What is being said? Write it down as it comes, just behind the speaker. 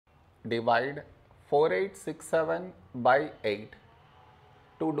divide 4867 by 8.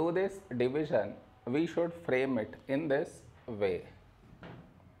 To do this division, we should frame it in this way.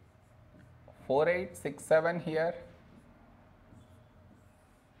 4867 here,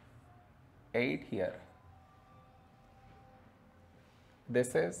 8 here.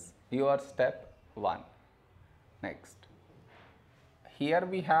 This is your step 1. Next, here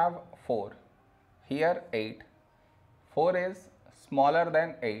we have 4, here 8. 4 is smaller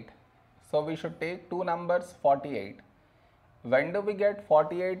than 8, so we should take two numbers 48. When do we get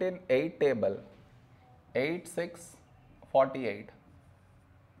 48 in 8 table? 8, 6, 48.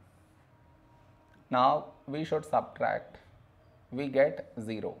 Now we should subtract. We get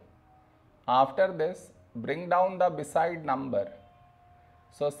 0. After this, bring down the beside number.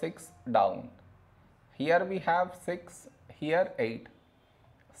 So 6 down. Here we have 6, here 8.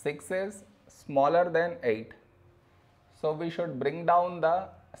 6 is smaller than 8. So we should bring down the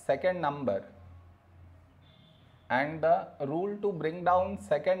second number. And the rule to bring down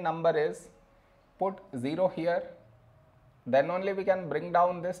second number is put 0 here. Then only we can bring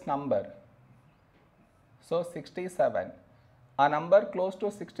down this number. So 67. A number close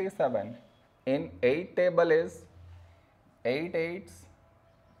to 67 in 8 table is 8 8s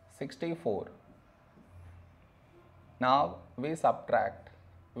 64. Now we subtract.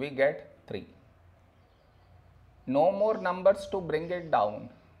 We get 3. No more numbers to bring it down.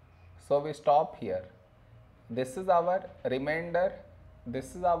 So we stop here. This is our remainder.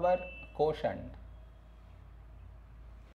 This is our quotient.